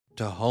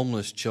To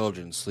homeless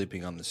children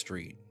sleeping on the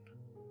street,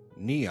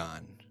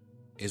 neon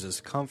is as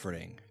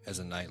comforting as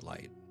a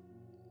nightlight.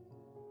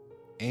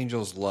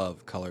 Angels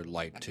love colored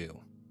light too.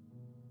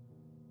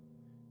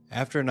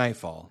 After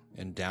nightfall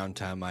in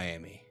downtown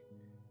Miami,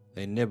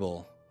 they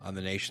nibble on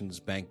the nation's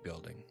bank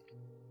building,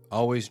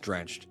 always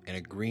drenched in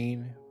a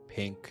green,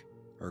 pink,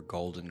 or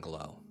golden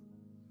glow.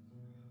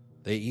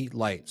 They eat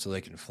light so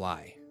they can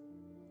fly.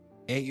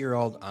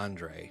 8-year-old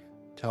Andre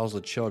tells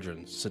the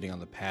children sitting on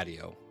the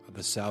patio of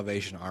the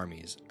Salvation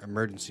Army's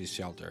emergency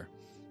shelter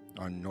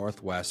on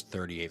Northwest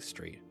 38th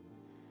Street.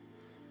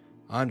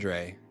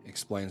 Andre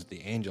explains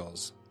the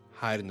angels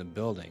hide in the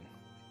building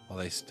while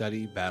they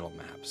study battle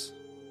maps.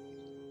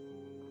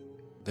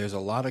 There's a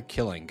lot of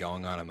killing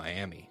going on in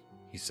Miami,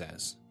 he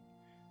says.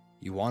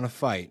 You want to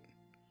fight,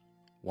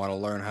 want to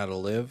learn how to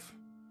live?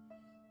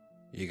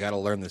 You got to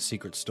learn the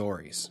secret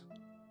stories.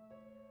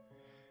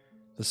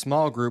 The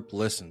small group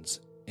listens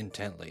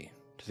intently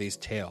to these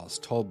tales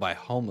told by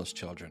homeless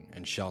children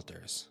in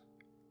shelters.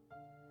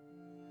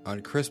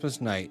 On Christmas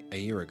night a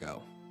year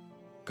ago,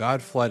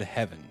 God fled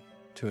heaven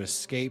to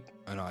escape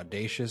an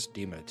audacious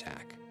demon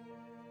attack,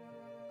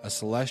 a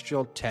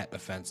celestial Tet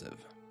offensive.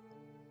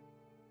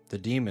 The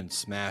demon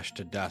smashed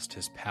to dust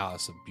his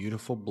palace of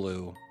beautiful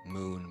blue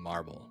moon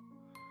marble.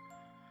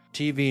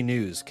 TV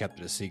news kept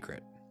it a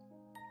secret,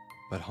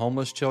 but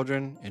homeless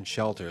children in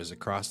shelters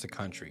across the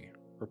country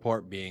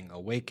report being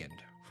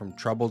awakened from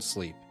troubled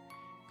sleep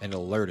and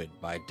alerted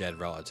by dead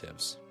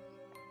relatives.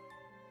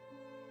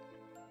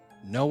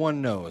 No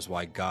one knows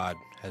why God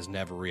has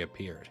never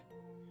reappeared,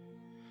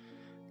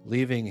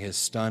 leaving his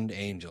stunned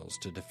angels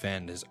to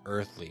defend his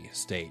earthly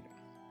state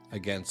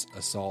against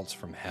assaults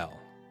from hell.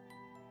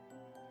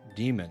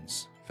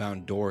 Demons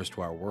found doors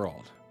to our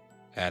world,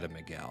 added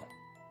Miguel,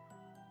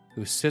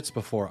 who sits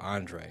before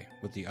Andre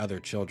with the other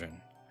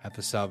children at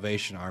the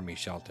Salvation Army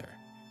shelter.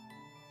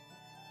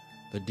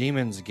 The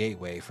demons'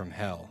 gateway from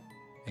hell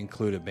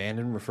include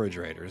abandoned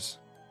refrigerators,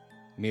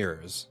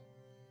 mirrors,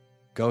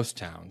 ghost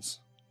towns,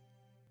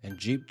 and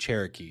Jeep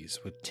Cherokees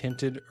with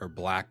tinted or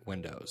black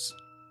windows.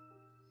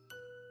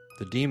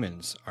 The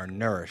demons are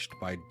nourished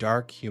by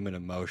dark human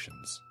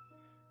emotions,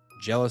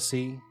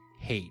 jealousy,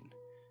 hate,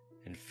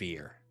 and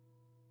fear.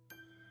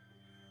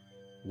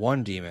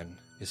 One demon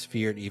is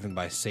feared even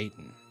by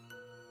Satan.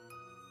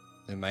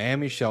 In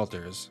Miami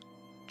shelters,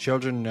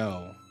 children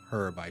know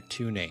her by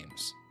two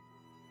names,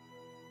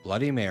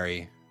 Bloody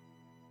Mary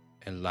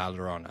and La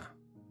Llorona.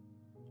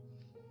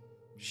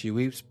 She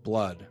weeps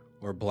blood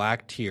or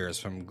black tears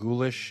from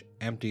ghoulish,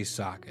 empty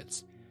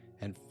sockets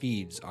and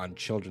feeds on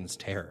children's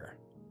terror.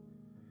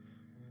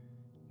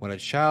 When a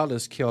child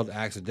is killed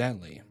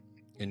accidentally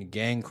in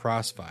gang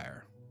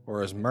crossfire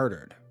or is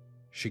murdered,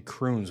 she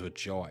croons with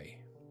joy.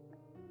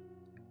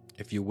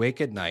 If you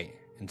wake at night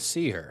and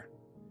see her,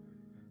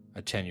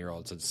 a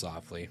 10-year-old said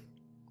softly,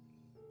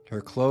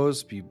 her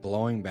clothes be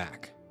blowing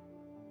back,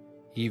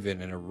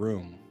 even in a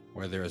room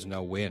where there is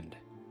no wind,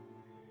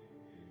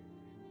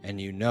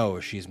 and you know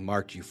she's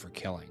marked you for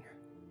killing.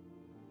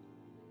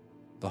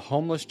 The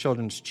homeless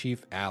children's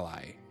chief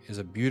ally is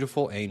a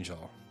beautiful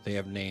angel they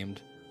have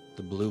named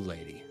the Blue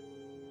Lady.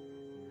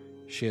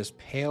 She has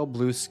pale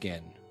blue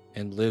skin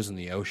and lives in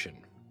the ocean,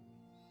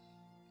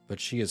 but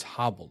she is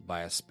hobbled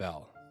by a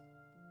spell.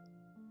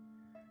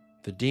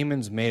 The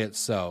demons made it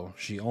so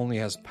she only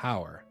has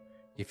power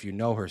if you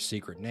know her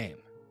secret name,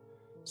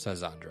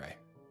 says Andre,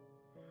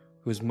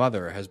 whose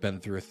mother has been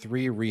through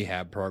 3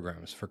 rehab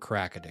programs for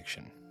crack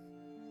addiction.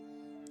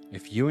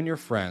 If you and your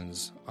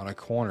friends on a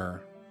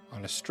corner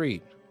on a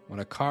street when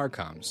a car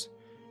comes,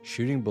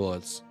 shooting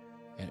bullets,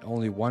 and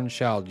only one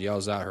child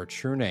yells out her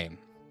true name,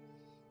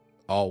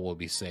 all will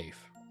be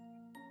safe.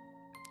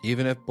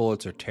 Even if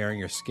bullets are tearing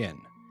your skin,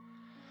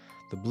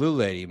 the Blue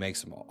Lady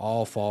makes them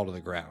all fall to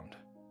the ground.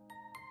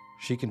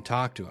 She can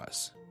talk to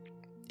us,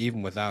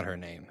 even without her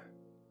name.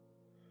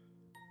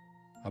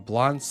 A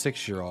blonde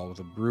 6-year-old with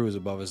a bruise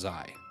above his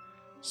eye,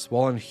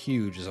 swollen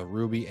huge as a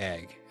ruby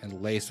egg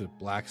and laced with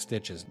black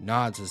stitches,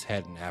 nods his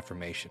head in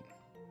affirmation.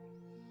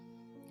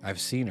 I've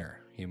seen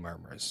her, he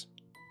murmurs.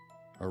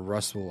 A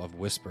rustle of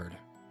whispered,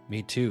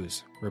 me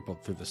too's,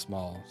 rippled through the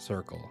small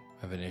circle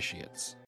of initiates.